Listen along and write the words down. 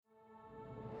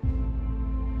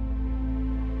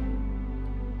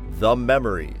the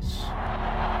memories.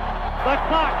 The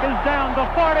clock is down to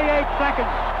 48 seconds.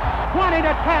 20-10,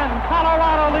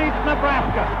 Colorado leads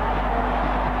Nebraska.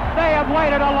 They have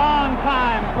waited a long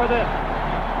time for this.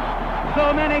 So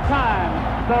many times,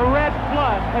 the red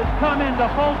flood has come into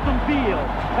Folsom Field,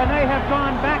 and they have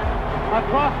gone back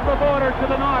across the border to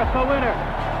the north a winner.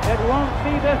 It won't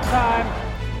be this time.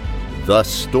 The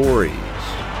stories.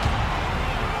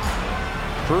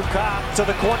 Prukop to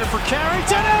the corner for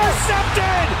Carrington,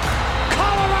 intercepted!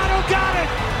 Colorado got it!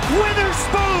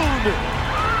 Witherspoon!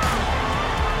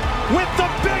 With the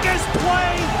biggest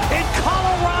play in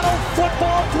Colorado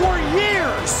football for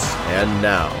years! And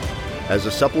now, as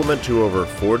a supplement to over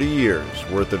 40 years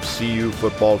worth of CU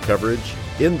football coverage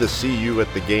in the CU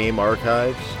at the Game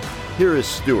archives, here is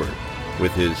Stuart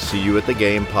with his CU at the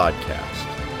Game podcast.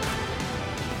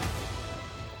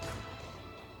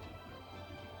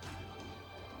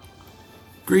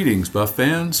 Greetings, Buff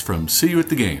fans, from CU at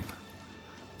the Game.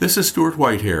 This is Stuart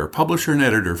Whitehair, publisher and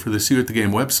editor for the CU at the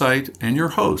Game website and your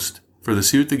host for the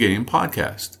CU at the Game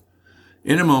podcast.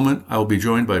 In a moment, I will be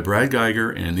joined by Brad Geiger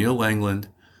and Neil Langland,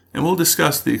 and we'll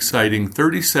discuss the exciting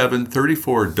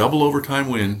 37-34 double overtime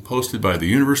win posted by the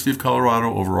University of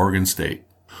Colorado over Oregon State.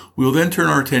 We will then turn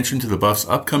our attention to the Buffs'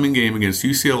 upcoming game against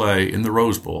UCLA in the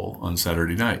Rose Bowl on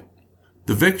Saturday night.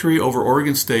 The victory over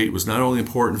Oregon State was not only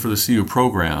important for the CU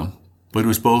program, but it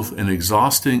was both an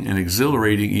exhausting and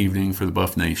exhilarating evening for the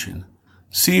Buff Nation.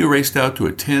 CU raced out to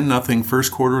a 10-0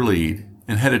 first quarter lead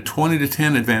and had a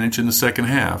 20-10 advantage in the second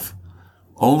half,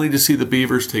 only to see the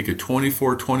Beavers take a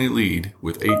 24-20 lead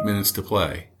with 8 minutes to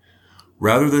play.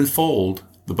 Rather than fold,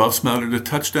 the Buffs mounted a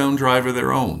touchdown drive of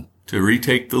their own to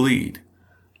retake the lead,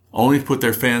 only to put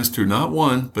their fans through not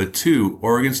one, but two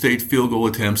Oregon State field goal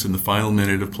attempts in the final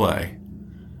minute of play.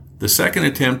 The second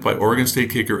attempt by Oregon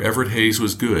State kicker Everett Hayes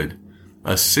was good,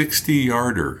 a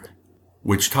 60-yarder,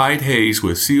 which tied Hayes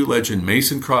with CU legend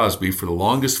Mason Crosby for the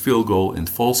longest field goal in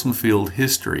Folsom Field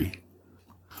history.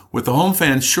 With the home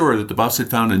fans sure that the Buffs had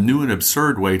found a new and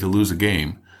absurd way to lose a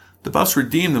game, the Buffs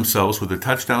redeemed themselves with a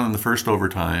touchdown in the first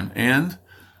overtime, and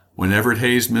when Everett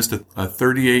Hayes missed a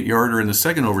 38-yarder in the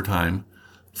second overtime,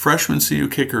 freshman CU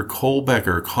kicker Cole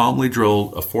Becker calmly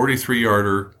drilled a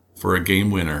 43-yarder for a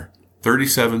game winner,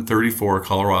 37-34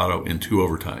 Colorado in 2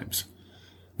 overtimes.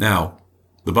 Now,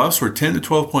 the Buffs were 10 to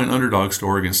 12 point underdogs to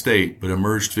Oregon State, but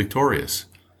emerged victorious.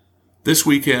 This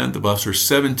weekend, the Buffs are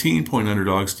 17 point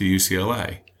underdogs to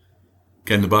UCLA.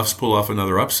 Can the Buffs pull off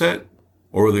another upset,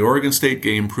 or will the Oregon State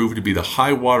game prove to be the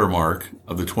high watermark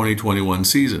of the 2021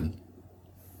 season?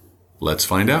 Let's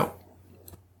find out.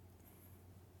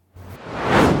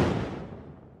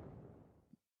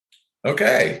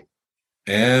 Okay,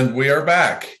 and we are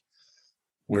back.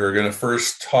 We're going to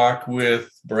first talk with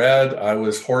Brad. I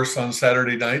was hoarse on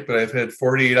Saturday night, but I've had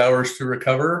 48 hours to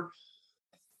recover.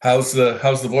 How's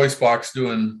the voice box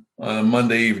doing on a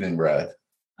Monday evening, Brad?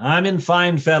 I'm in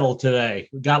fine fettle today.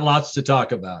 We've got lots to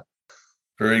talk about.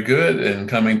 Very good. And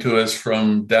coming to us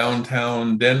from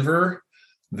downtown Denver,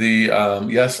 the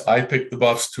yes, I picked the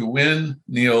Buffs to win,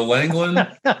 Neil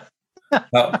Langland.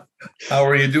 How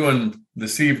are you doing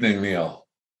this evening, Neil?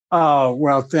 Oh,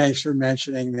 well, thanks for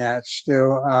mentioning that,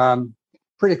 Stu.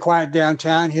 Pretty quiet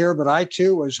downtown here, but I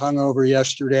too was hungover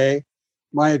yesterday.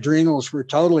 My adrenals were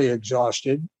totally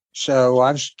exhausted, so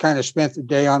I've kind of spent the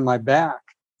day on my back.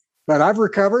 But I've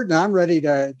recovered and I'm ready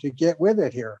to get with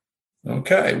it here.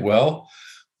 Okay, well,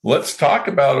 let's talk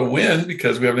about a win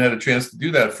because we haven't had a chance to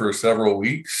do that for several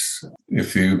weeks.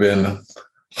 If you've been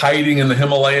hiding in the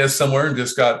Himalayas somewhere and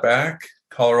just got back,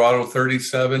 Colorado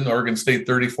 37, Oregon State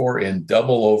 34 in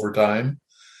double overtime.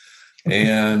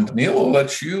 And Neil, we'll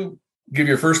let you give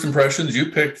your first impressions.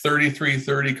 You picked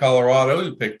 33-30 Colorado.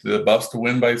 You picked the Buffs to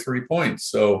win by 3 points.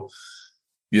 So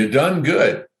you done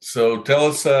good. So tell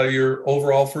us your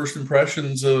overall first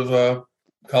impressions of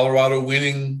Colorado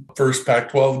winning first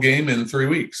Pac-12 game in 3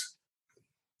 weeks.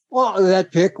 Well,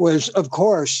 that pick was, of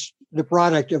course, the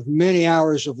product of many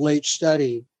hours of late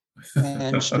study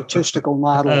and statistical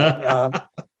modeling.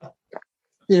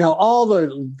 All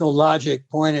the logic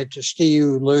pointed to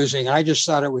CU losing. I just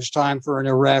thought it was time for an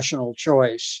irrational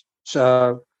choice.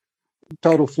 So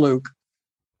total fluke.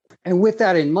 And with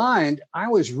that in mind, I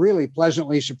was really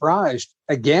pleasantly surprised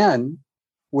again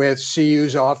with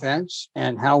CU's offense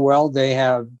and how well they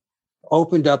have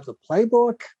opened up the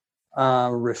playbook,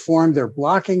 reformed their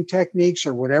blocking techniques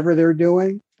or whatever they're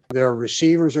doing. Their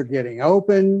receivers are getting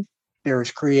open.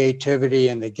 There's creativity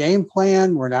in the game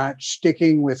plan. We're not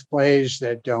sticking with plays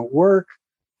that don't work.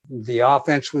 The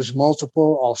offense was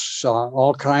multiple,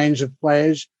 all kinds of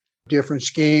plays, different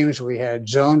schemes. We had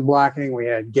zone blocking. We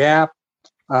had gap,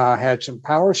 had some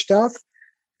power stuff.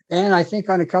 And I think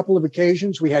on a couple of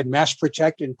occasions, we had mass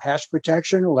protect and pass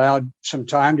protection, allowed some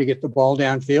time to get the ball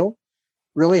downfield.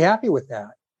 Really happy with that.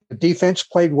 The defense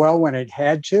played well when it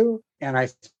had to, and I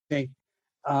think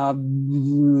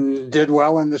did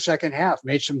well in the second half,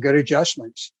 made some good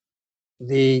adjustments.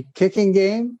 The kicking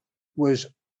game was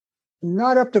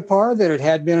not up to par that it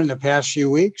had been in the past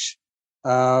few weeks.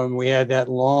 We had that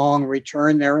long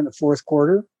return there in the fourth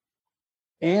quarter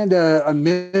and a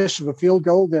miss of a field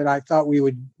goal that I thought we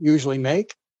would usually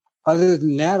make. Other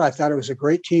than that, I thought it was a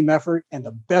great team effort. And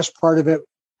the best part of it,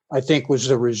 I think, was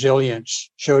the resilience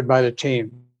showed by the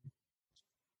team.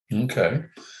 Okay.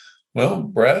 Well,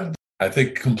 Brad, I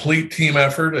think complete team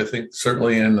effort. I think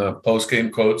certainly in the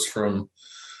post-game quotes from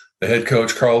the head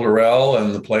coach, Carl Durrell,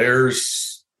 and the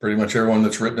players, pretty much everyone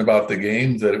that's written about the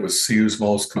game, that it was CU's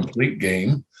most complete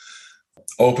game.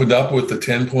 Opened up with the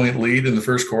 10-point lead in the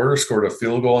first quarter, scored a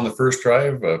field goal on the first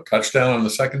drive, a touchdown on the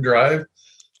second drive,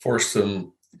 forced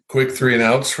some quick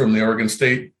 3-and-outs from the Oregon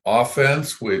State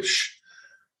offense, which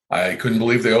I couldn't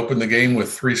believe they opened the game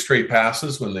with 3 straight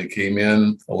passes when they came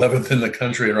in 11th in the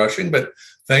country in rushing. But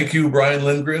thank you, Brian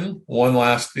Lindgren. One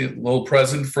last little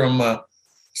present from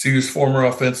CU's former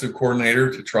offensive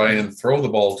coordinator to try and throw the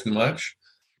ball too much.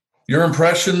 Your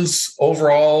impressions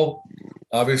overall,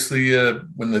 obviously,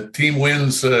 when the team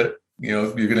wins, you're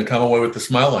going to come away with a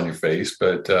smile on your face.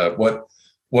 But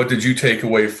what did you take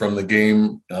away from the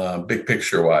game, big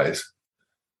picture wise?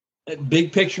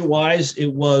 Big picture wise,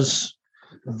 it was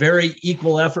very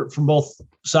equal effort from both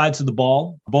sides of the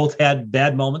ball. Both had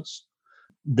bad moments.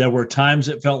 There were times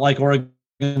it felt like Oregon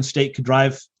State could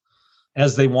drive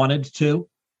as they wanted to,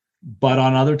 but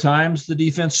on other times the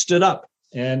defense stood up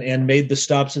and made the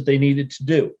stops that they needed to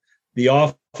do. The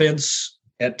offense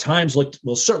at times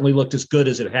certainly looked as good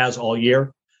as it has all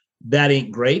year. That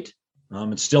ain't great.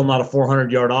 It's still not a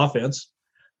 400-yard offense,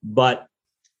 but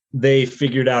they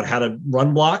figured out how to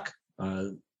run block.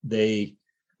 They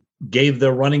gave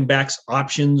their running backs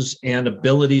options and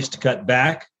abilities to cut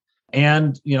back.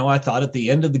 And, I thought at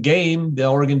the end of the game, the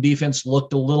Oregon defense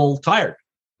looked a little tired,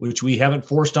 which we haven't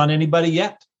forced on anybody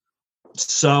yet.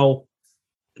 So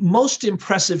most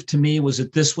impressive to me was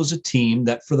that this was a team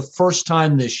that for the first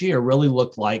time this year really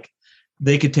looked like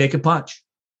they could take a punch.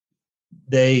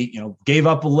 They, gave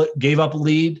up a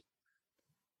lead,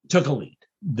 took a lead.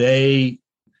 They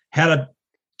had a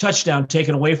touchdown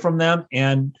taken away from them,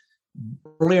 and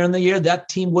earlier in the year, that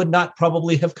team would not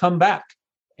probably have come back.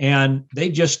 And they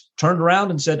just turned around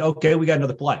and said, okay, we got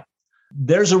another play.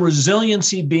 There's a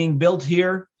resiliency being built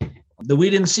here that we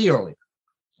didn't see earlier.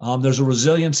 There's a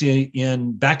resiliency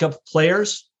in backup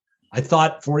players. I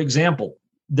thought, for example,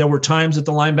 there were times that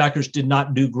the linebackers did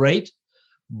not do great,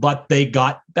 but they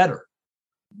got better.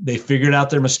 They figured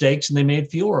out their mistakes and they made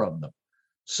fewer of them.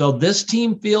 So this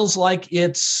team feels like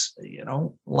it's,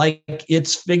 like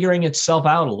it's figuring itself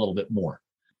out a little bit more.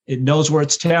 It knows where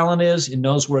its talent is. It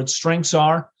knows where its strengths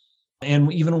are.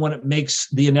 And even when it makes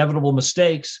the inevitable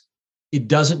mistakes, it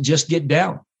doesn't just get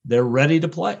down. They're ready to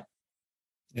play.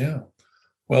 Yeah.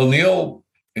 Well, Neil,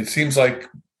 it seems like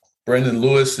Brendan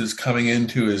Lewis is coming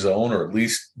into his own, or at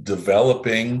least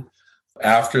developing.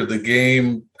 After the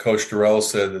game, Coach Durrell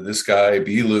said that this guy,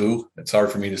 B-Lou, it's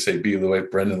hard for me to say B-Lou,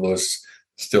 Brendan Lewis,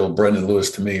 still Brendan Lewis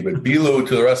to me, but B-Lou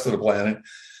to the rest of the planet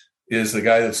is the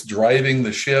guy that's driving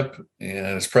the ship.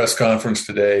 And his press conference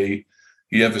today,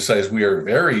 he emphasized we are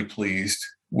very pleased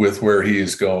with where he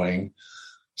is going.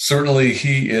 Certainly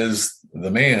he is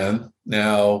the man.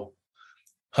 Now,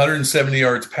 170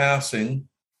 yards passing,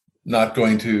 not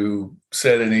going to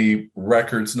set any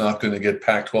records, not going to get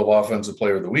Pac-12 Offensive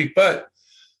Player of the Week, but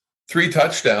 3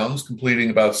 touchdowns, completing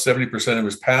about 70% of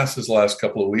his passes the last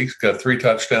couple of weeks. Got 3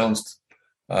 touchdowns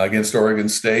against Oregon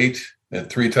State and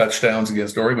 3 touchdowns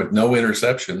against Oregon with no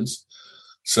interceptions.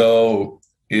 So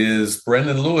is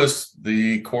Brendan Lewis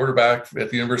the quarterback at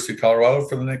the University of Colorado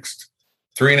for the next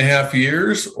 3.5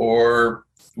 years, or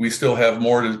we still have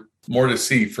more to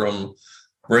see from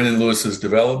Brendan Lewis's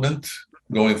development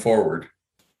going forward?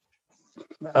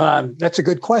 That's a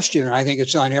good question. I think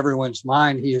it's on everyone's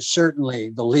mind. He is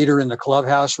certainly the leader in the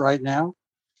clubhouse right now,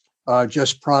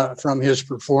 just from his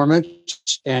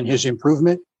performance and his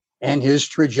improvement and his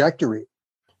trajectory.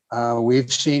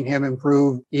 We've seen him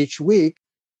improve each week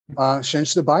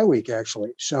since the bye week,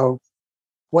 actually. So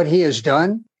what he has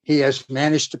done, he has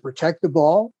managed to protect the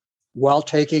ball while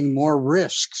taking more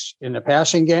risks in the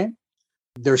passing game.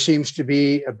 There seems to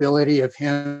be ability of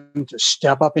him to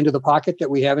step up into the pocket that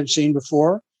we haven't seen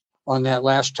before on that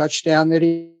last touchdown that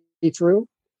he threw.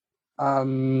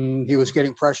 He was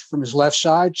getting pressure from his left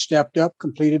side, stepped up,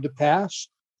 completed the pass.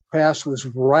 Pass was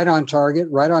right on target,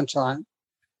 right on time.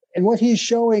 And what he's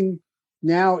showing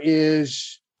now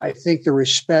is, I think, the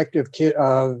respect of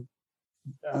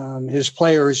his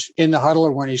players in the huddle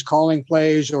or when he's calling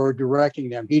plays or directing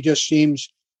them. He just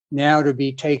seems now to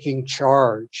be taking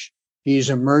charge. He's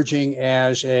emerging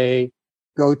as a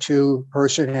go-to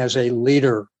person, as a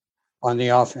leader on the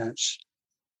offense.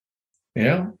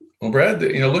 Yeah. Well, Brad,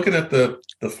 looking at the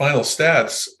final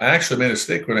stats, I actually made a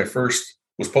mistake when I first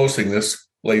was posting this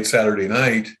late Saturday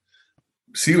night.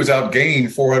 CU was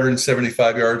outgained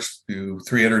 475 yards to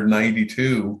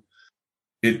 392.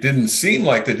 It didn't seem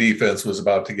like the defense was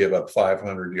about to give up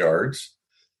 500 yards.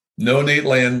 No Nate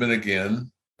Landman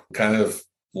again, kind of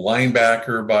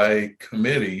linebacker by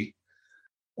committee.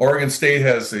 Oregon State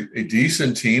has a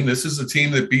decent team. This is the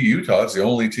team that beat Utah. It's the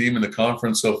only team in the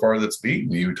conference so far that's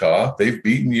beaten Utah. They've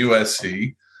beaten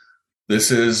USC.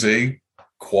 This is a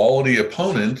quality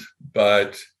opponent,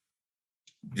 but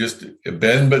just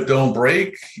bend but don't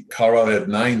break. Colorado had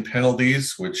 9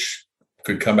 penalties, which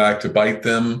could come back to bite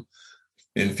them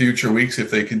in future weeks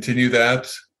if they continue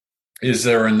that. Is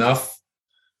there enough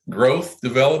growth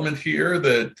development here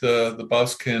that the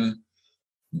Buffs can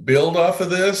build off of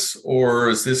this, or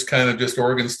is this kind of just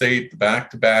Oregon State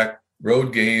back-to-back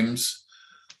road games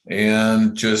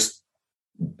and just,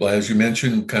 as you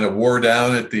mentioned, kind of wore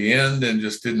down at the end and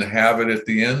just didn't have it at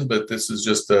the end, but this is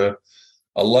just a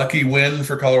lucky win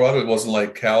for Colorado? It wasn't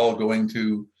like Cal going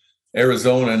to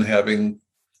Arizona and having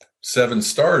 7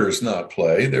 starters not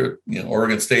play.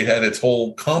 Oregon State had its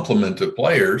whole complement of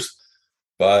players,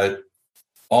 but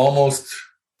almost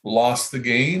lost the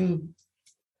game.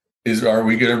 Are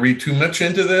we going to read too much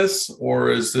into this, or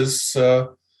is this a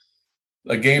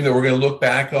game that we're going to look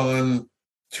back on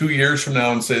 2 years from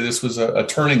now and say this was a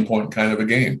turning point kind of a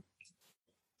game?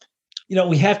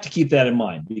 We have to keep that in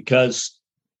mind because,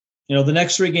 the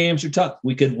next 3 games are tough.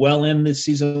 We could well end this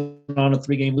season on a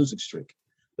 3-game losing streak.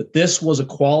 But this was a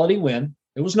quality win.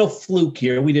 There was no fluke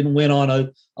here. We didn't win on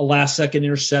a last-second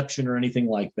interception or anything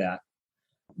like that.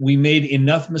 We made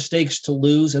enough mistakes to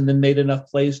lose and then made enough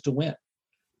plays to win.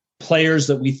 Players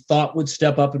that we thought would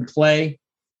step up and played.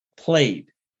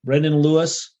 Brendan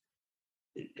Lewis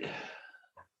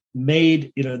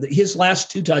made, his last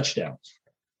 2 touchdowns.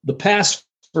 The pass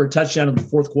for a touchdown in the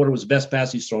fourth quarter was the best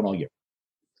pass he's thrown all year.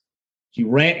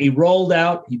 He rolled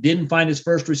out. He didn't find his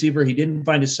first receiver. He didn't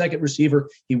find his second receiver.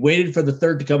 He waited for the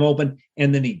third to come open,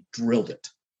 and then he drilled it.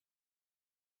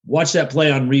 Watch that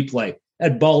play on replay.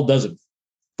 That ball doesn't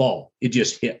fall. It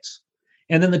just hits.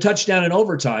 And then the touchdown in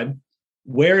overtime,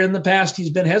 where in the past he's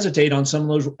been hesitant on some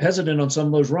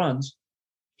of those runs,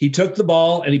 he took the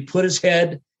ball and he put his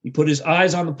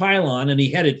eyes on the pylon and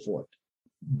he headed for it.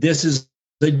 This is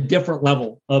a different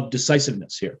level of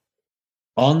decisiveness here.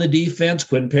 On the defense,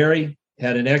 Quinn Perry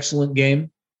had an excellent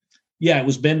game. Yeah, it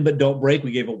was bend but don't break.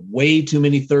 We gave away too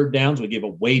many third downs. We gave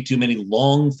away too many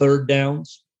long third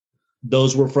downs.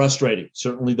 Those were frustrating.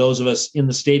 Certainly those of us in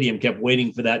the stadium kept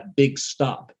waiting for that big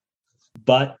stop.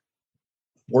 But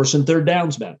forcing third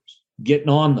downs matters. Getting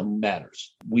on them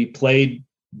matters. We played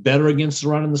better against the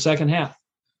run in the second half.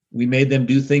 We made them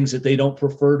do things that they don't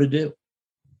prefer to do.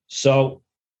 So,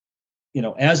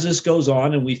 as this goes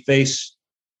on and we face,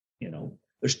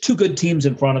 there's 2 good teams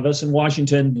in front of us. In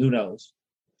Washington, who knows?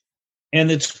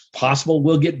 And it's possible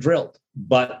we'll get drilled.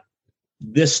 But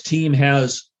this team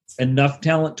has enough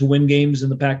talent to win games in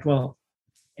the Pac-12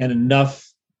 and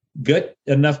enough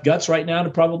guts right now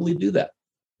to probably do that.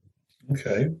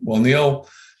 Okay. Well, Neil,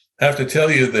 I have to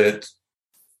tell you that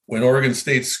when Oregon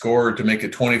State scored to make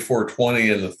it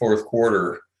 24-20 in the fourth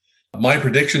quarter, my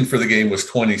prediction for the game was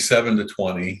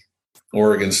 27-20,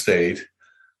 Oregon State.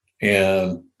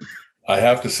 And I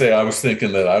have to say, I was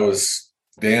thinking that I was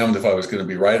damned if I was going to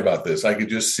be right about this. I could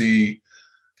just see,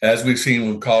 as we've seen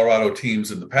with Colorado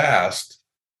teams in the past,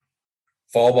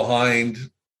 fall behind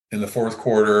in the fourth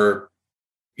quarter,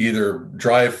 either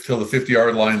drive till the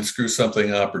 50-yard line and screw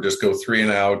something up or just go 3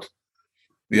 and out.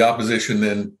 The opposition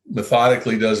then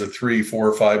methodically does a 3, 4,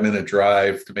 or 5 minute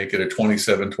drive to make it a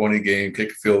 27-20 game,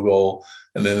 kick a field goal,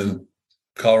 and then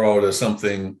Colorado does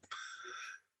something,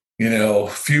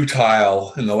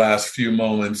 futile in the last few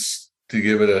moments to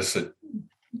give it us a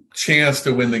chance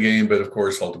to win the game, but of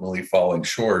course, ultimately falling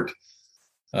short.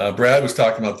 Brad was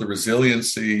talking about the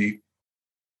resiliency.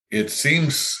 It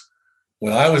seems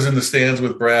when I was in the stands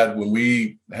with Brad, when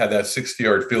we had that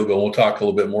 60-yard field goal, we'll talk a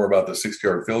little bit more about the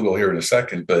 60-yard field goal here in a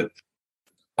second, but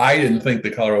I didn't think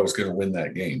that Colorado was going to win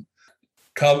that game.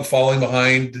 Falling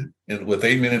behind with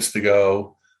 8 minutes to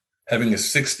go, having a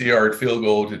 60-yard field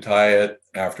goal to tie it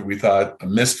after we thought a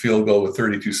missed field goal with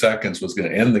 32 seconds was going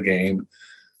to end the game.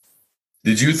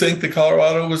 Did you think that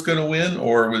Colorado was going to win,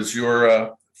 or was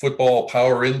your football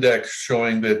power index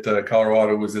showing that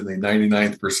Colorado was in the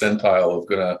 99th percentile of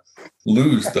going to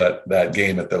lose that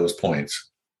game at those points.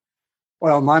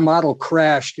 Well, my model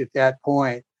crashed at that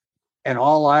point, and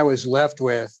all I was left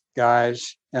with,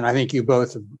 guys, and I think you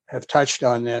both have touched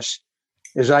on this,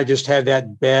 is I just had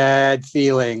that bad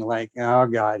feeling like, oh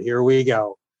God, here we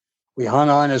go. We hung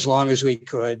on as long as we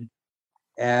could,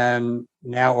 and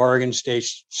now Oregon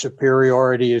State's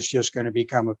superiority is just going to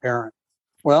become apparent.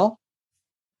 Well,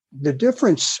 the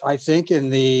difference, I think, in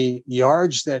the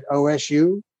yards that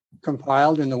OSU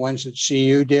compiled and the ones that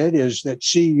CU did is that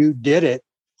CU did it,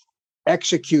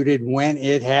 executed when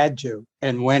it had to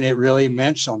and when it really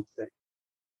meant something,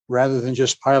 rather than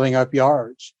just piling up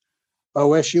yards.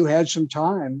 OSU had some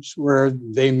times where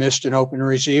they missed an open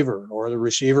receiver or the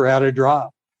receiver had a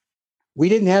drop. We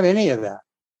didn't have any of that.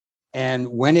 And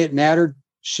when it mattered,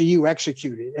 CU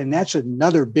executed. And that's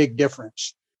another big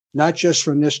difference, not just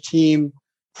from this team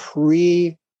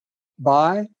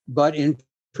pre-bye, but in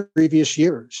previous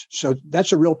years. So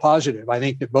that's a real positive, I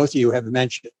think, that both of you have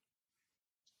mentioned.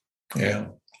 Yeah.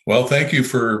 Well, thank you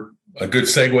for a good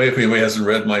segue. If anybody hasn't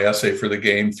read my essay for the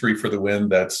game, 3 for the win,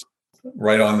 that's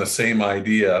right on the same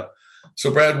idea.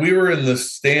 So, Brad, we were in the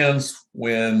stands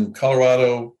when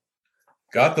Colorado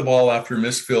got the ball after a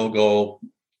missed field goal,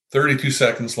 32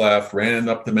 seconds left, ran it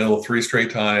up the middle 3 straight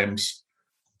times,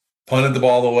 punted the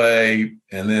ball away,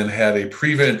 and then had a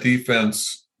prevent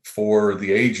defense for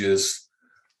the ages.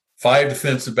 5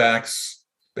 defensive backs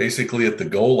basically at the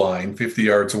goal line, 50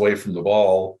 yards away from the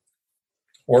ball.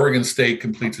 Oregon State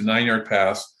completes a 9-yard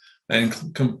pass and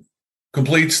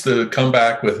completes the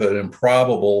comeback with an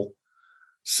improbable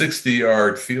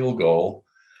 60-yard field goal.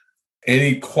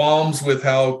 Any qualms with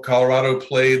how Colorado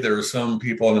played? There are some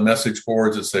people on the message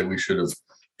boards that say we should have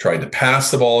tried to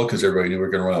pass the ball because everybody knew we were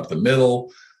going to run up the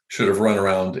middle, should have run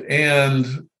around the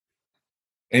end.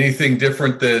 Anything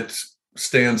different that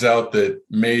stands out that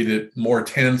made it more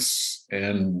tense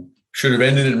and should have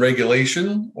ended in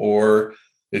regulation, or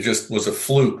it just was a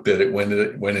fluke that it went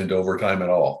into overtime at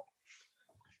all?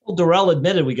 Well, Darrell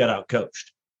admitted we got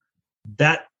outcoached.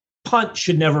 That punt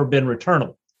should never have been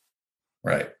returnable.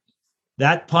 Right.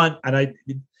 That punt, and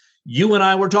you and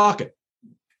I were talking.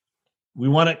 We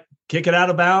want to kick it out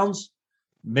of bounds,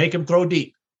 make them throw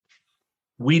deep.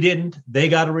 We didn't. They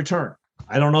got a return.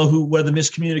 I don't know where the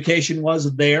miscommunication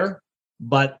was there,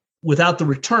 but without the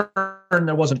return,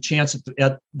 there wasn't a chance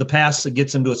at the pass that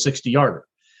gets into a 60-yarder.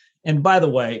 And by the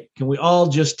way, can we all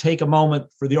just take a moment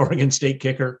for the Oregon State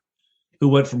kicker who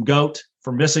went from GOAT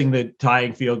for missing the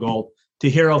tying field goal to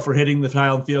hero for hitting the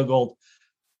tying field goal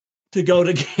to GOAT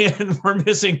again for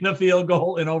missing the field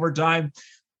goal in overtime?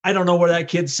 I don't know where that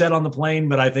kid sat on the plane,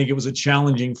 but I think it was a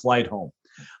challenging flight home.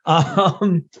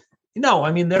 No,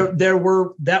 I mean,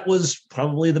 that was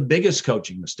probably the biggest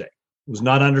coaching mistake, was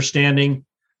not understanding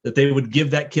that they would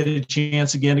give that kid a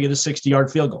chance again to get a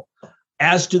 60-yard field goal.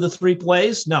 As to the 3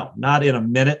 plays, no, not in a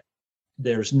minute.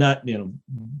 There's not,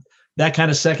 that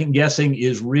kind of second guessing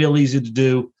is real easy to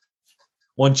do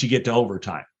once you get to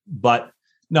overtime. But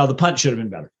no, the punt should have been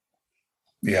better.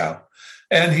 Yeah.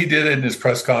 And he did in his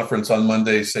press conference on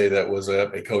Monday say that was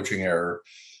a coaching error,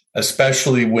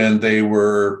 especially when they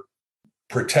were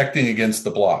protecting against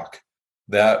the block.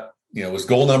 That, was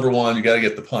goal number 1. You got to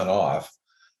get the punt off.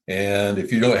 And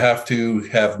if you don't have to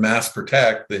have mass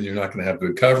protect, then you're not going to have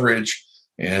good coverage.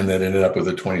 And that ended up with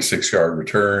a 26-yard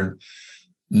return.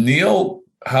 Neil,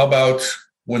 how about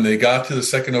when they got to the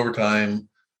second overtime,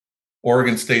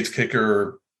 Oregon State's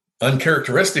kicker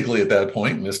uncharacteristically at that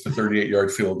point missed a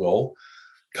 38-yard field goal.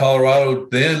 Colorado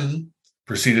then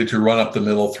proceeded to run up the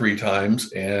middle 3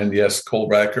 times. And yes, Cole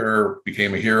Becker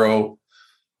became a hero,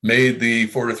 made the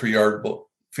 4-3-yard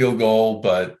field goal,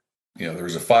 but there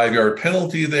was a 5-yard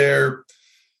penalty there.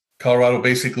 Colorado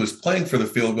basically was playing for the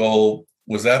field goal.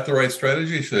 Was that the right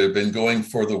strategy? Should have been going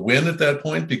for the win at that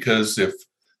point, because if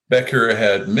Becker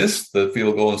had missed the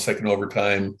field goal in second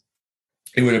overtime,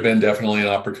 it would have been definitely an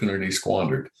opportunity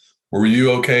squandered. Were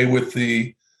you okay with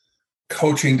the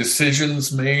coaching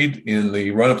decisions made in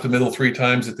the run up the middle 3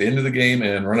 times at the end of the game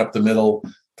and run up the middle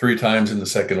 3 times in the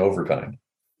second overtime?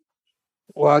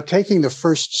 Well, taking the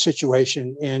first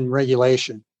situation in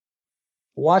regulation,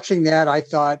 watching that, I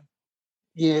thought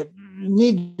you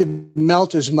need to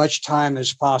melt as much time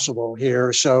as possible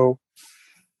here. So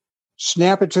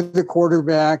snap it to the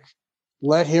quarterback,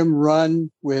 let him run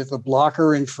with a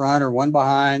blocker in front or one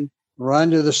behind,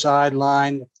 run to the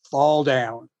sideline, fall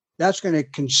down. That's going to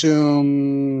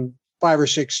consume 5 or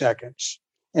 6 seconds,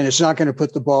 and it's not going to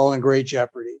put the ball in great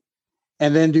jeopardy.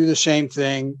 And then do the same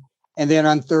thing. And then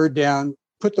on third down,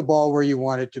 put the ball where you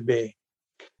want it to be.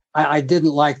 I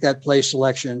didn't like that play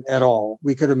selection at all.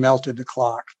 We could have melted the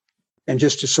clock. And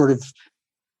just to sort of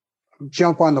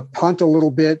jump on the punt a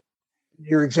little bit,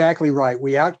 you're exactly right.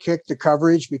 We outkicked the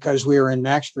coverage because we were in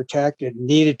max protect. It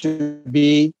needed to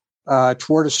be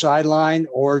toward a sideline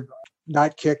or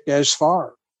not kicked as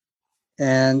far.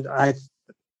 And I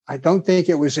don't think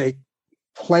it was a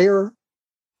player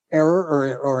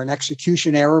error or an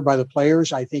execution error by the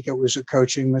players. I think it was a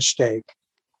coaching mistake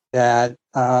that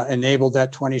enabled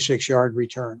that 26-yard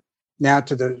return. Now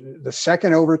to the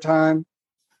second overtime,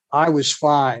 I was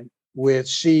fine with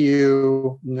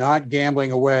CU not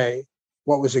gambling away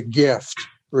what was a gift,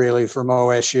 really, from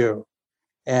OSU.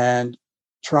 And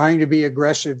trying to be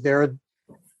aggressive there,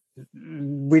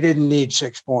 we didn't need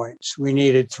 6 points. We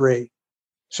needed 3.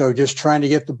 So just trying to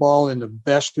get the ball in the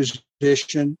best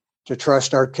position to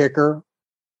trust our kicker,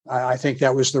 I think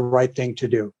that was the right thing to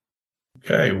do.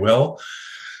 Okay, well,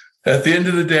 at the end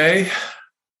of the day,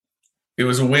 it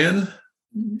was a win,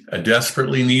 a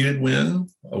desperately needed win,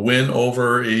 a win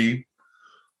over a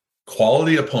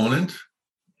quality opponent.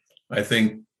 I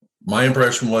think my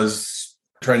impression was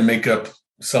trying to make up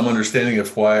some understanding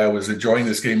of why I was enjoying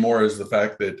this game more is the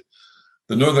fact that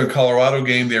the Northern Colorado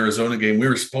game, the Arizona game, we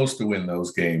were supposed to win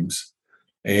those games.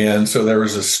 And so there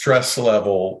was a stress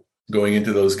level going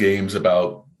into those games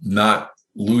about not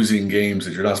losing games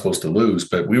that you're not supposed to lose.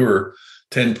 But we were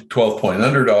 10, 12-point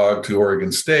underdog to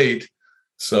Oregon State.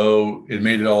 So it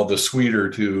made it all the sweeter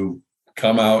to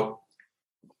come out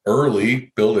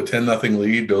early, build a 10-0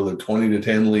 lead, build a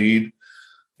 20-10 lead.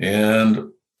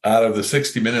 And out of the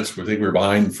 60 minutes, I think we were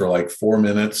behind for like 4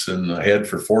 minutes and ahead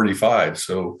for 45.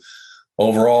 So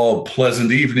overall, a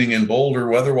pleasant evening in Boulder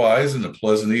weather-wise and a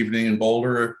pleasant evening in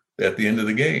Boulder at the end of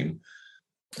the game.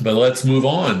 But let's move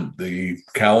on. The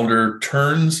calendar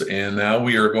turns, and now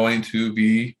we are going to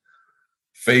be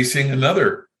facing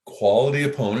another quality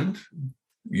opponent,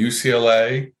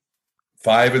 UCLA,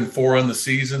 5-4 on the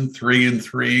season,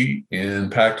 3-3 in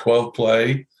Pac-12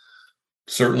 play.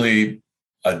 Certainly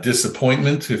a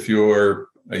disappointment if you're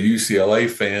a UCLA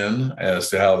fan as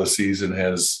to how the season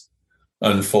has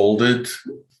unfolded.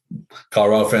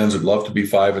 Colorado fans would love to be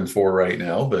 5-4 right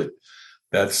now, but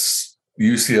that's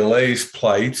UCLA's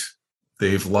plight.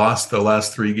 They've lost the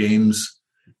last 3 games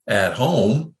at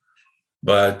home,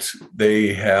 but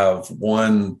they have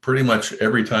won pretty much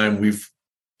every time we've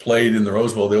played in the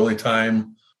Rose Bowl. The only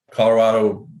time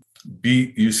Colorado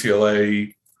beat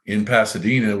UCLA in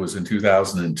Pasadena was in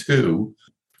 2002.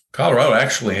 Colorado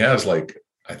actually has I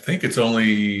think it's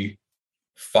only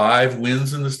 5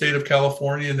 wins in the state of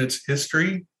California in its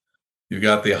history. You've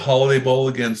got the Holiday Bowl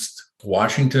against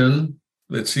Washington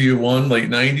that CU won late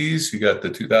 90s. You got the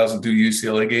 2002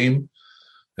 UCLA game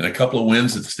and a couple of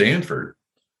wins at Stanford.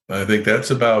 I think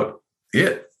that's about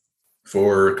it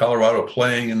for Colorado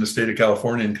playing in the state of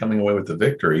California and coming away with the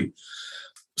victory.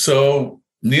 So,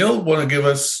 Neil, want to give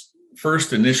us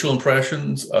first initial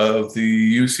impressions of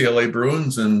the UCLA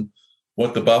Bruins and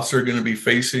what the Buffs are going to be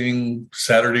facing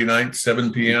Saturday night,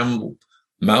 7 p.m.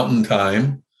 Mountain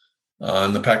Time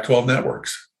on the Pac-12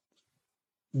 networks?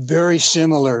 Very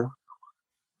similar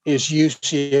is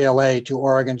UCLA to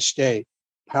Oregon State.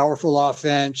 Powerful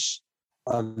offense,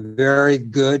 a very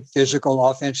good physical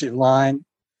offensive line,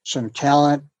 some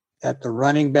talent at the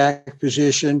running back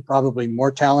position, probably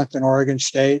more talent than Oregon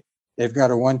State. They've got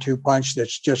a 1-2 punch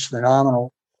that's just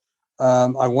phenomenal.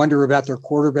 I wonder about their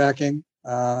quarterbacking,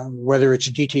 whether it's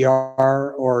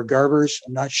DTR or Garbers.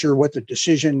 I'm not sure what the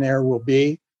decision there will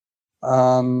be.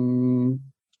 On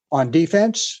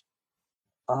defense,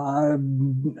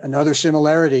 another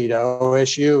similarity to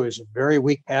OSU is a very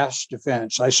weak pass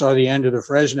defense. I saw the end of the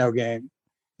Fresno game.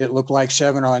 It looked like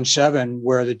 7-on-7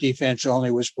 where the defense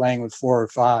only was playing with 4 or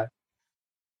 5.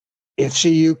 If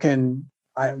CU can,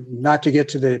 not to get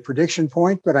to the prediction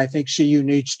point, but I think CU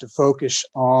needs to focus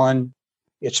on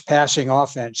its passing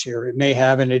offense here. It may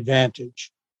have an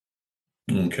advantage.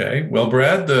 Okay. Well,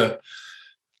 Brad, the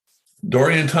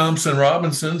Dorian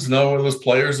Thompson-Robinson's another one of those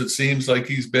players that seems like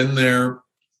he's been there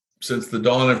since the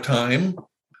dawn of time.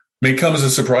 May come as a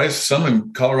surprise to some,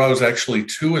 and Colorado's actually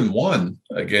 2-1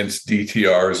 against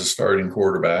DTR as a starting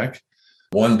quarterback.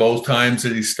 Won both times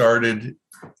that he started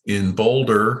in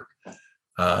Boulder.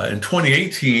 In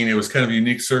 2018, it was kind of a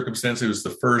unique circumstance. It was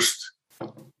the first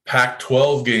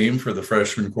Pac-12 game for the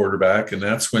freshman quarterback, and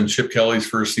that's when Chip Kelly's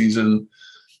first season,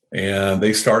 and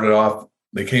they started off,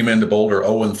 they came into Boulder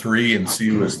 0-3, and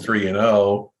CU was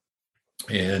 3-0,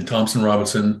 and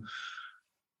Thompson-Robinson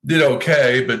did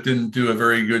okay, but didn't do a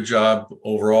very good job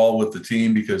overall with the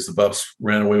team because the Buffs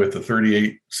ran away with the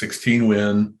 38-16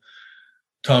 win.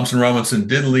 Thompson-Robinson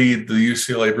did lead the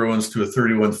UCLA Bruins to a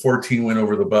 31-14 win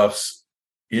over the Buffs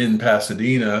in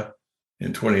Pasadena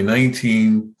in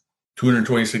 2019,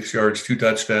 226 yards, 2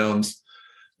 touchdowns.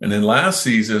 And then last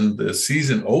season, the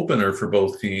season opener for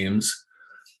both teams,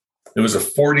 it was a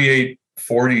 48-42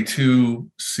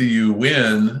 CU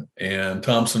win, and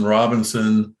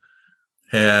Thompson-Robinson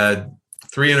had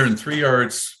 303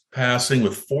 yards passing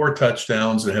with 4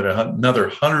 touchdowns and had another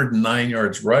 109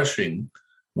 yards rushing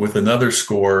with another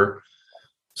score.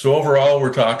 So overall,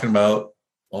 we're talking about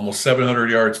almost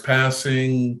 700 yards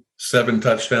passing, 7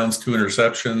 touchdowns, 2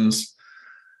 interceptions.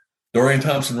 Dorian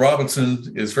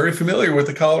Thompson-Robinson is very familiar with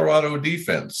the Colorado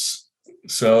defense.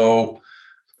 So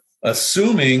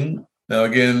assuming, now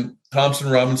again,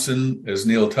 Thompson-Robinson, as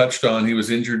Neil touched on, he was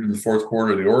injured in the fourth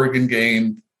quarter of the Oregon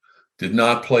game, did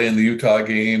not play in the Utah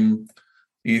game.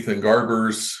 Ethan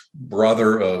Garbers,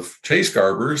 brother of Chase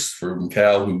Garbers from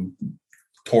Cal, who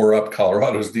tore up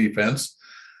Colorado's defense,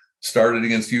 started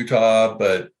against Utah,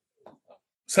 but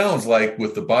sounds like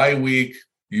with the bye week,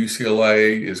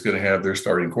 UCLA is going to have their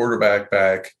starting quarterback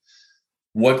back.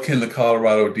 What can the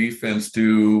Colorado defense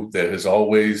do that has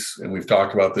always, and we've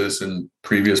talked about this in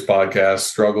previous podcasts,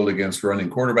 struggled against running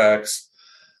quarterbacks?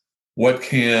 What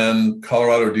can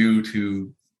Colorado do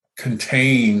to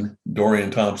contain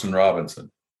Dorian Thompson-Robinson?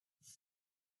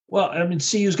 Well, I mean,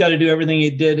 CU's got to do everything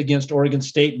it did against Oregon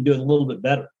State and do it a little bit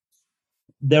better.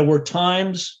 There were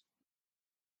times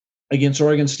against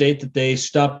Oregon State that they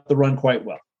stopped the run quite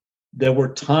well. There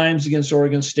were times against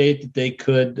Oregon State that they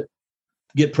could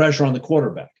get pressure on the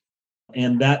quarterback,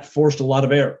 and that forced a lot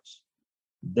of errors.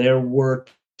 There were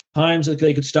times that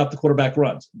they could stop the quarterback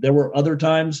runs. There were other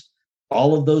times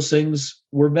all of those things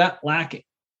were lacking.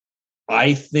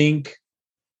 I think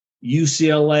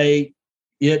UCLA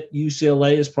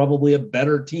is probably a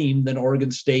better team than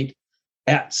Oregon State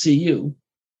at CU.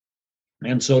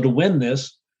 And so to win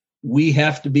this, we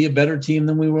have to be a better team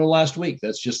than we were last week.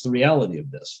 That's just the reality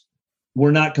of this.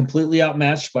 We're not completely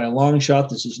outmatched by a long shot.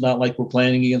 This is not like we're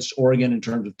playing against Oregon in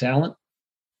terms of talent.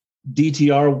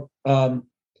 DTR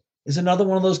is another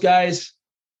one of those guys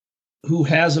who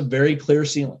has a very clear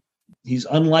ceiling. He's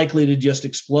unlikely to just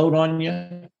explode on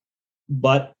you,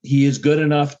 but he is good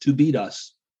enough to beat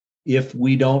us. If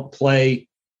we don't play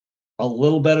a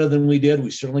little better than we did,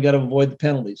 we certainly got to avoid the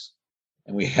penalties,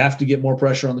 and we have to get more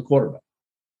pressure on the quarterback.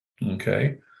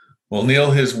 Okay. Well,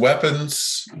 Neil, his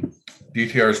weapons,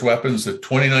 DTR's weapons, the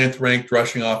 29th ranked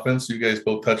rushing offense. You guys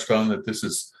both touched on that this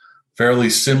is fairly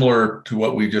similar to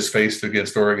what we just faced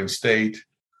against Oregon State.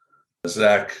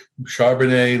 Zach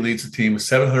Charbonnet leads the team with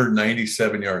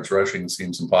 797 yards rushing. It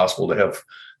seems impossible to have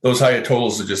those high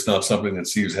totals are just not something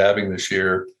that CU's having this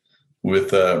year.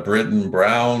 With Brenton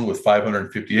Brown with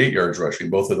 558 yards rushing.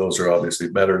 Both of those are obviously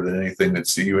better than anything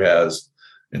that CU has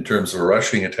in terms of a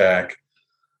rushing attack.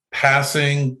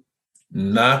 Passing,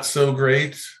 not so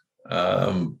great.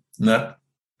 Not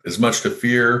as much to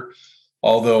fear,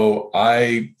 although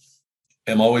I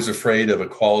am always afraid of a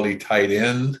quality tight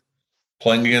end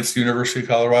playing against the University of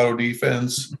Colorado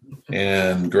defense.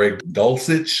 And Greg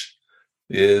Dulcich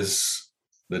is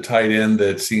the tight end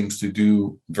that seems to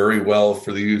do very well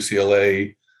for the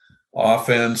UCLA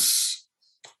offense.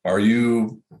 Are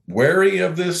you wary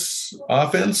of this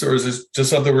offense, or is this just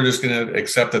something we're just going to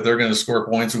accept that they're going to score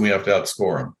points and we have to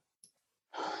outscore them?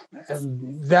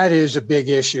 That is a big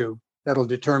issue that'll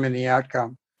determine the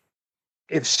outcome.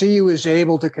 If CU is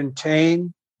able to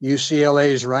contain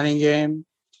UCLA's running game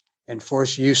and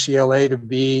force UCLA to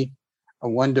be a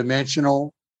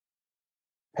one-dimensional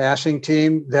passing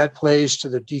team, that plays to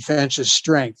the defense's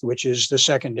strength, which is the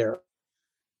secondary.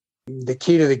 The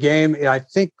key to the game, I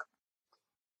think,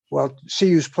 well,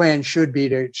 CU's plan should be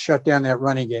to shut down that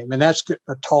running game, and that's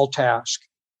a tall task,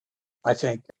 I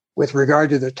think. With regard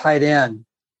to the tight end,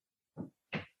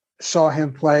 saw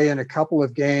him play in a couple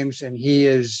of games, and he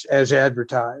is as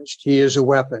advertised. He is a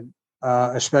weapon,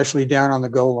 especially down on the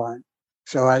goal line.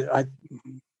 So I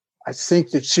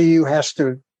think that CU has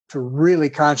to really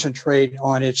concentrate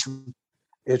on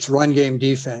its run game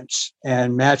defense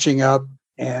and matching up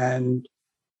and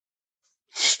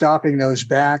stopping those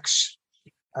backs.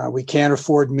 We can't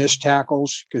afford missed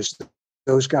tackles because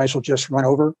those guys will just run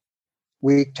over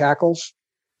weak tackles.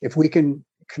 If we can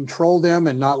control them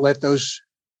and not let those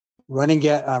running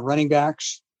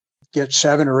backs get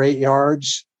 7 or 8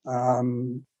 yards,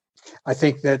 I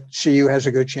think that CU has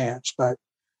a good chance. But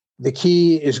the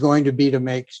key is going to be to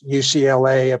make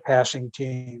UCLA a passing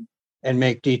team and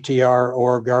make DTR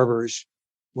or Garbers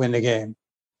win the game.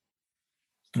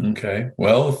 Okay.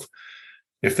 Well,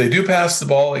 if they do pass the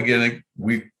ball, again,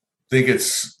 we think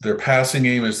it's their passing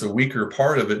game is the weaker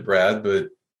part of it, Brad, but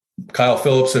Kyle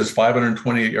Phillips has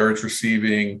 528 yards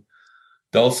receiving.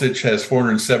 Dulcich has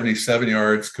 477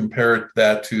 yards. Compare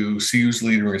that to CU's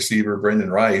leading receiver,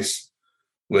 Brendan Rice,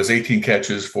 who has 18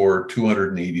 catches for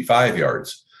 285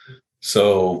 yards.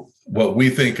 So what we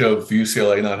think of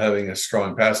UCLA not having a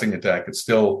strong passing attack, it's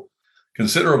still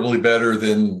considerably better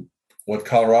than what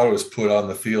Colorado has put on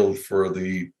the field for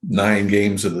the 9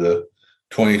 games of the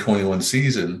 2021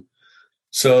 season.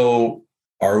 So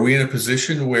are we in a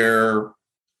position where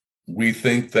we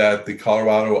think that the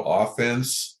Colorado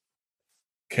offense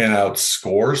can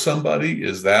outscore somebody?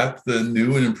 Is that the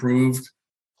new and improved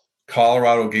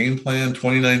Colorado game plan?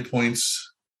 29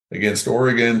 points against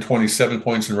Oregon, 27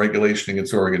 points in regulation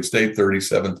against Oregon State,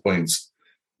 37 points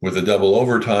with a double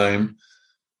overtime.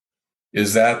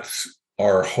 Is that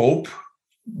our hope?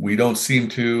 We don't seem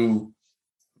to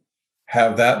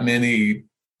have that many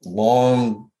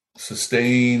long,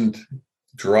 sustained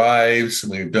drives,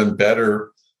 and we've done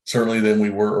better, certainly, than we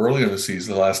were early in the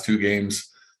season. The last 2 games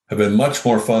have been much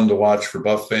more fun to watch for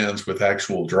Buff fans with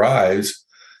actual drives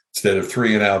instead of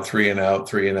 3 and out, 3 and out,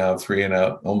 3 and out, 3 and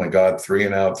out. Oh my God, 3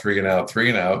 and out, 3 and out, 3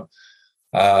 and out.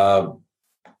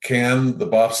 Can the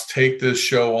Buffs take this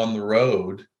show on the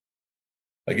road?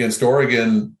 Against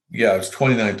Oregon, yeah, it was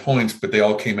 29 points, but they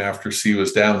all came after CU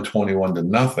was down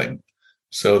 21-0.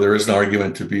 So there is an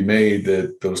argument to be made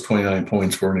that those 29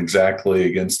 points weren't exactly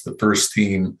against the first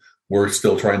team. We're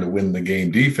still trying to win the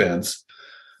game defense.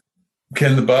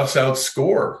 Can the Buffs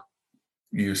outscore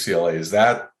UCLA? Is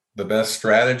that the best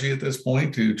strategy at this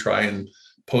point, to try and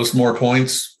post more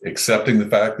points, accepting the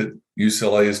fact that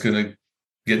UCLA is going to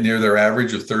get near their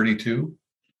average of 32?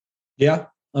 Yeah,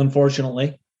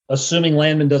 unfortunately. Assuming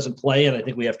Landman doesn't play, and I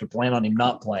think we have to plan on him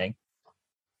not playing.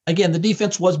 Again, the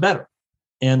defense was better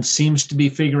and seems to be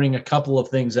figuring a couple of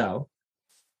things out.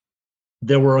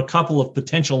 There were a couple of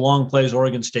potential long plays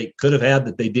Oregon State could have had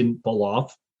that they didn't pull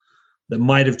off that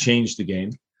might have changed the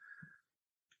game.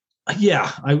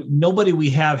 Yeah, nobody we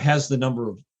have has the number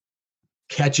of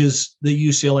catches that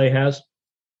UCLA has.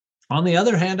 On the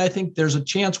other hand, I think there's a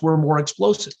chance we're more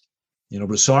explosive.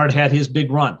 Broussard had his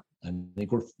big run. I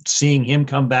think we're seeing him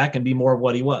come back and be more of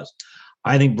what he was.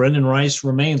 I think Brendan Rice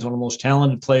remains one of the most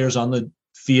talented players on the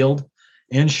field.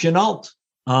 And Chenault,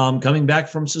 coming back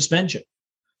from suspension,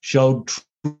 showed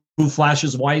true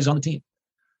flashes of why he's on the team.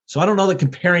 So I don't know that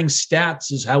comparing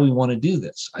stats is how we want to do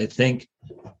this. I think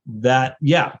that,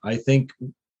 I think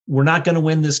we're not going to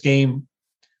win this game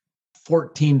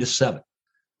 14-7.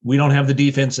 We don't have the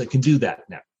defense that can do that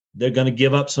now. They're going to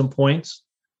give up some points,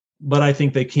 but I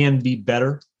think they can be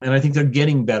better, and I think they're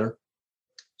getting better.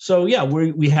 So,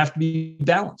 we have to be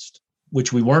balanced,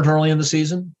 which we weren't early in the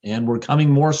season, and we're coming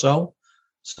more so.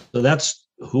 So that's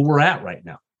who we're at right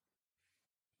now.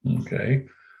 Okay.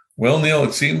 Well, Neil,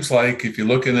 it seems like if you're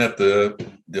looking at the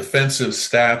defensive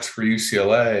stats for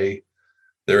UCLA,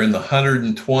 they're in the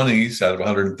 120s out of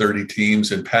 130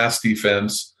 teams in pass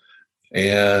defense.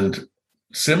 And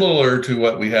similar to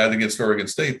what we had against Oregon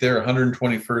State, they're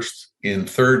 121st in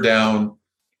third down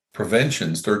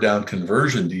preventions, third down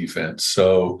conversion defense.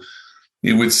 So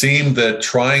it would seem that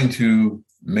trying to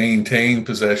maintain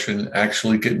possession,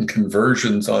 actually getting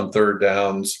conversions on third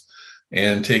downs,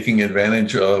 and taking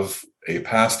advantage of a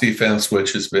pass defense,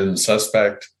 which has been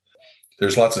suspect.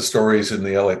 There's lots of stories in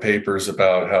the LA papers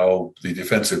about how the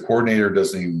defensive coordinator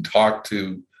doesn't even talk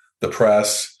to the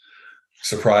press.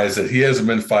 Surprised that he hasn't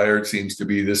been fired. Seems to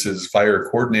be this is fire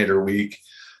coordinator week.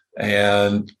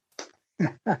 And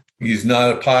he's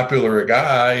not a popular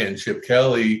guy. And Chip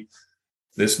Kelly,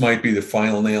 this might be the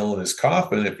final nail in his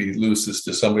coffin if he loses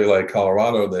to somebody like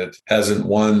Colorado that hasn't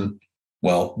won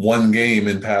one game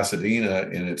in Pasadena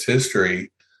in its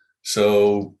history.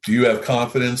 So do you have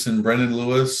confidence in Brendan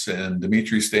Lewis and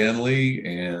Dimitri Stanley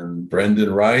and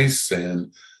Brendan Rice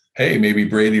and, hey, maybe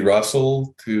Brady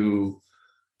Russell to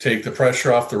take the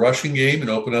pressure off the rushing game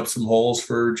and open up some holes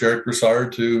for Jarek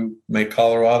Broussard to make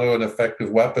Colorado an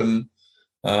effective weapon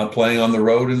playing on the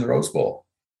road in the Rose Bowl?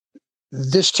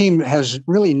 This team has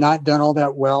really not done all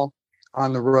that well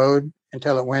on the road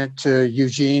until it went to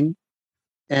Eugene,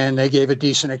 and they gave a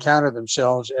decent account of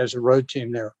themselves as a road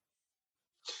team there.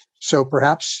 So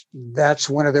perhaps that's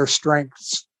one of their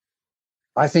strengths.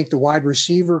 I think the wide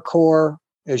receiver core,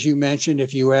 as you mentioned,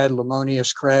 if you add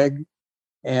Lamonius Craig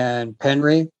and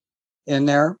Penry in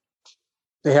there,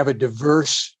 they have a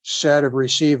diverse set of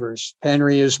receivers.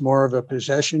 Penry is more of a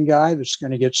possession guy that's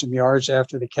going to get some yards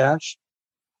after the catch.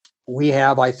 We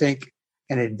have, I think,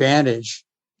 an advantage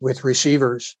with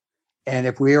receivers. And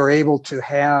if we are able to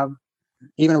have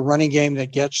even a running game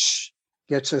that gets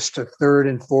us to 3rd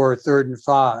and 4, 3rd and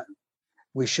 5,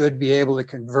 we should be able to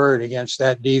convert against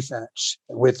that defense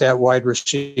with that wide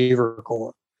receiver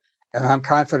core. And I'm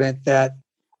confident that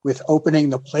with opening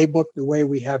the playbook the way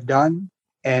we have done,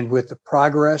 and with the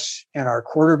progress in our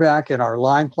quarterback and our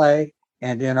line play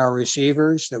and in our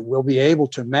receivers, that we'll be able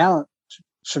to mount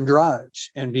some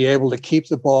drives and be able to keep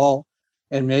the ball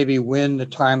and maybe win the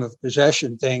time of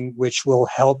possession thing, which will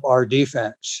help our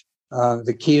defense.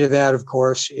 The key to that, of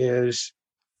course, is,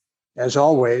 as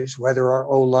always, whether our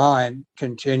O-line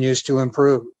continues to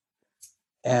improve.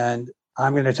 And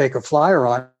I'm going to take a flyer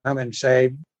on them and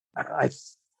say, I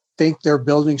think they're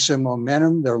building some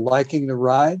momentum. They're liking the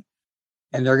ride,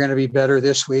 and they're going to be better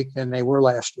this week than they were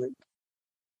last week.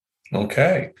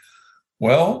 Okay.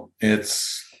 Well,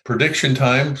 it's prediction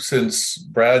time. Since,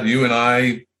 Brad, you and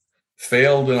I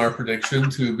failed in our prediction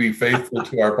to be faithful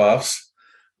to our Buffs,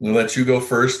 we'll let you go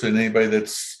first. And anybody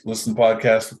that's listened to the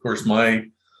podcast, of course, my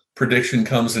prediction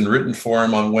comes in written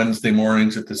form on Wednesday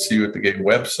mornings at the See You at the Game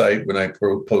website when I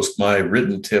post my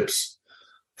written tips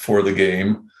for the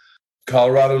game.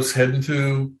 Colorado's heading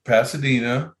to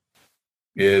Pasadena.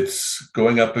 It's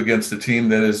going up against a team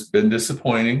that has been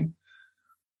disappointing.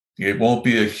 It won't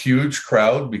be a huge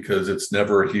crowd because it's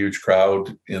never a huge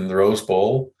crowd in the Rose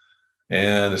Bowl.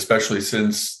 And especially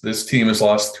since this team has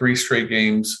lost 3 straight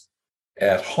games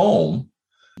at home,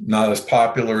 not as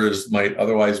popular as might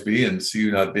otherwise be, and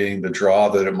CU not being the draw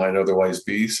that it might otherwise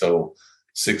be. So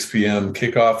 6 p.m.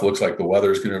 kickoff. Looks like the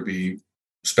weather is going to be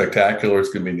spectacular. It's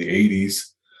going to be in the 80s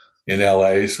in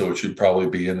LA, so it should probably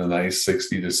be in the nice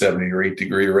 60 to 70 or 8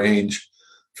 degree range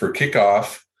for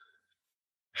kickoff.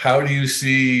 How do you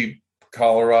see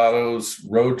Colorado's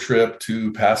road trip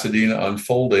to Pasadena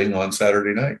unfolding on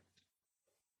Saturday night?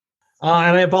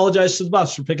 And I apologize to the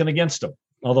Buffs for picking against them,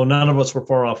 although none of us were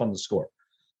far off on the score.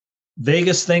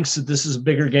 Vegas thinks that this is a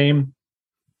bigger game.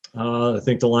 I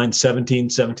think the line's 17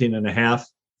 and a half.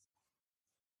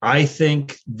 I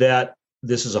think that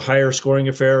this is a higher scoring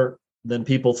affair than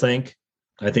people think.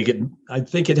 I think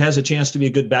it has a chance to be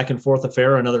a good back and forth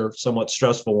affair, another somewhat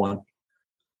stressful one.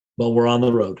 But we're on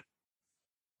the road,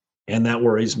 and that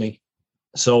worries me.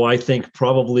 So I think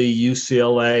probably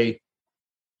UCLA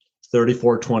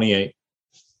 34-28.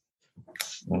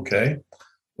 Okay.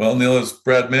 Well, Neil, as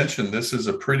Brad mentioned, this is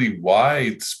a pretty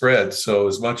wide spread. So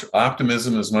as much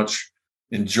optimism, as much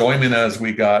enjoyment as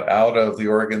we got out of the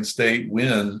Oregon State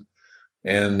win,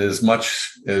 and as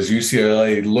much as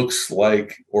UCLA looks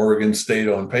like Oregon State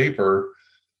on paper,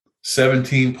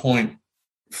 17-point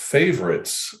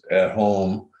favorites at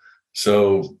home.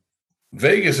 So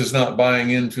Vegas is not buying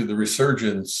into the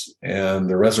resurgence and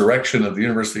the resurrection of the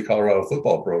University of Colorado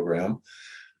football program.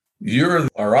 You're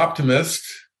our optimist.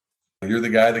 You're the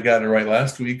guy that got it right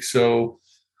last week. So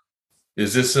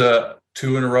is this 2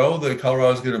 in a row that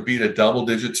Colorado is going to beat a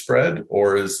double-digit spread,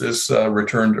 or is this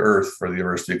return to earth for the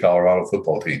University of Colorado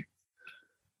football team?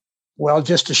 Well,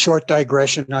 just a short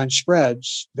digression on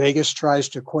spreads. Vegas tries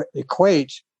to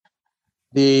equate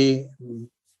the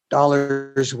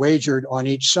dollars wagered on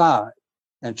each side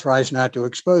and tries not to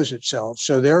expose itself.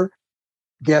 So they're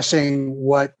guessing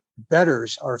what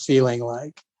bettors are feeling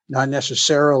like, not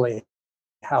necessarily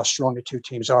how strong the two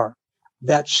teams are.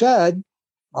 That said,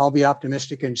 I'll be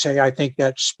optimistic and say I think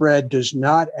that spread does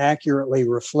not accurately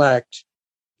reflect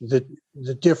the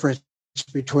difference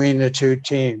between the two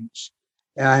teams.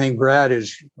 And I think Brad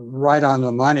is right on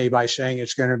the money by saying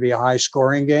it's going to be a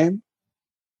high-scoring game.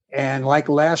 And like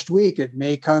last week, it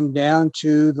may come down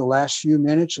to the last few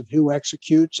minutes of who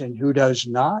executes and who does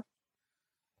not.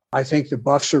 I think the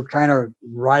Buffs are kind of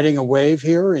riding a wave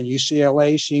here, and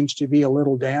UCLA seems to be a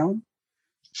little down.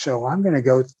 So I'm going to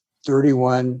go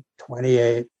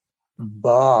 31-28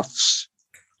 Buffs.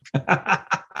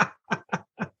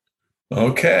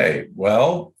 Okay.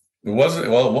 Well, it wasn't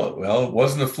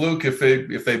a fluke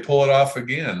if they pull it off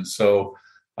again. So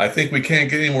I think we can't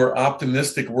get any more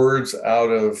optimistic words out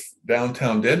of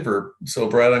downtown Denver. So,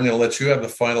 Brad, I'm going to let you have the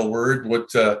final word.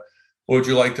 What would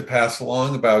you like to pass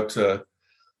along about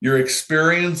your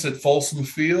experience at Folsom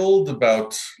Field,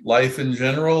 about life in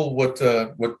general? What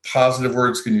positive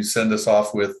words can you send us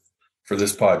off with for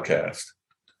this podcast?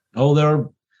 Oh, there are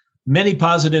many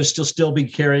positives to still be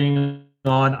carrying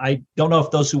on. I don't know if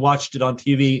those who watched it on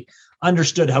TV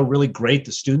understood how really great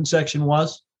the student section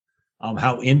was,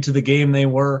 how into the game they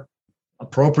were,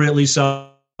 appropriately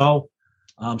so. So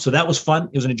that was fun.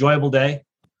 It was an enjoyable day.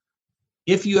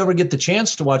 If you ever get the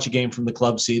chance to watch a game from the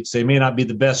club seats, they may not be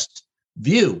the best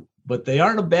view, but they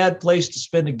aren't a bad place to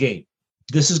spend a game.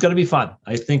 This is going to be fun.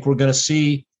 I think we're going to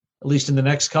see, at least in the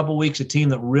next couple of weeks, a team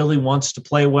that really wants to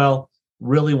play well,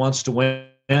 really wants to win.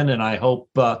 And I hope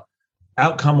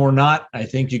outcome or not, I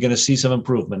think you're going to see some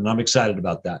improvement, and I'm excited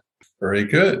about that. Very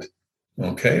good.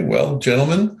 Okay, well,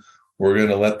 gentlemen, we're going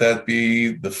to let that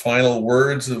be the final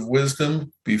words of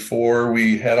wisdom before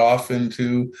we head off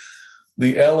into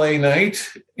the LA night,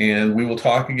 and we will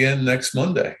talk again next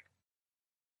Monday.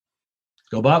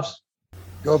 Go Buffs.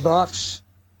 Go Buffs.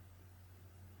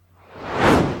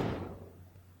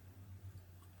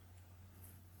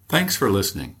 Thanks for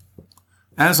listening.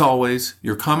 As always,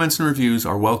 your comments and reviews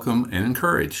are welcome and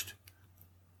encouraged.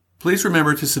 Please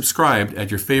remember to subscribe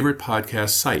at your favorite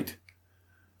podcast site.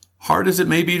 Hard as it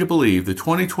may be to believe, the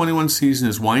 2021 season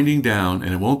is winding down,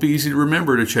 and it won't be easy to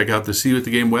remember to check out the See You at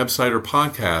the Game website or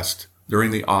podcast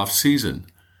during the off season.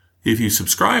 If you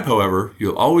subscribe, however,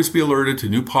 you'll always be alerted to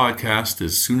new podcasts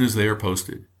as soon as they are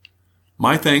posted.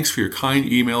 My thanks for your kind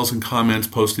emails and comments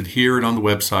posted here and on the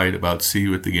website about See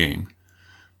You at the Game.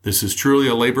 This is truly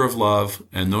a labor of love,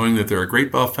 and knowing that there are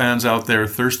great Buff fans out there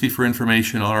thirsty for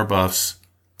information on our Buffs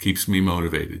keeps me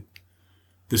motivated.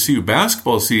 The CU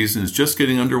basketball season is just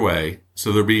getting underway,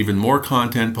 so there'll be even more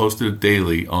content posted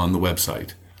daily on the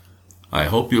website. I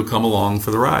hope you'll come along for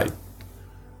the ride.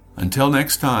 Until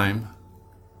next time,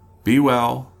 be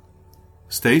well,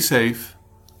 stay safe,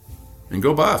 and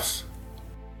go Buffs!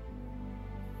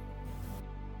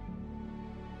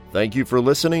 Thank you for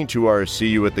listening to our See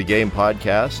You at the Game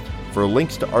podcast. For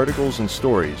links to articles and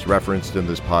stories referenced in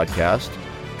this podcast,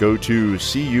 go to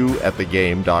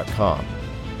cuyatthegame.com.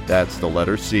 That's the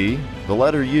letter C, the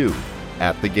letter U,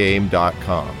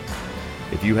 atthegame.com.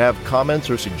 If you have comments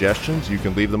or suggestions, you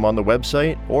can leave them on the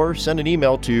website or send an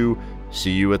email to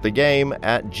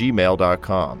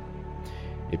cuyatthegame@gmail.com.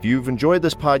 If you've enjoyed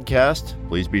this podcast,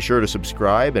 please be sure to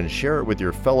subscribe and share it with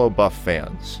your fellow Buff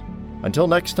fans. Until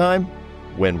next time,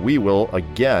 when we will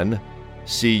again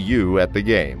see you at the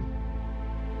game.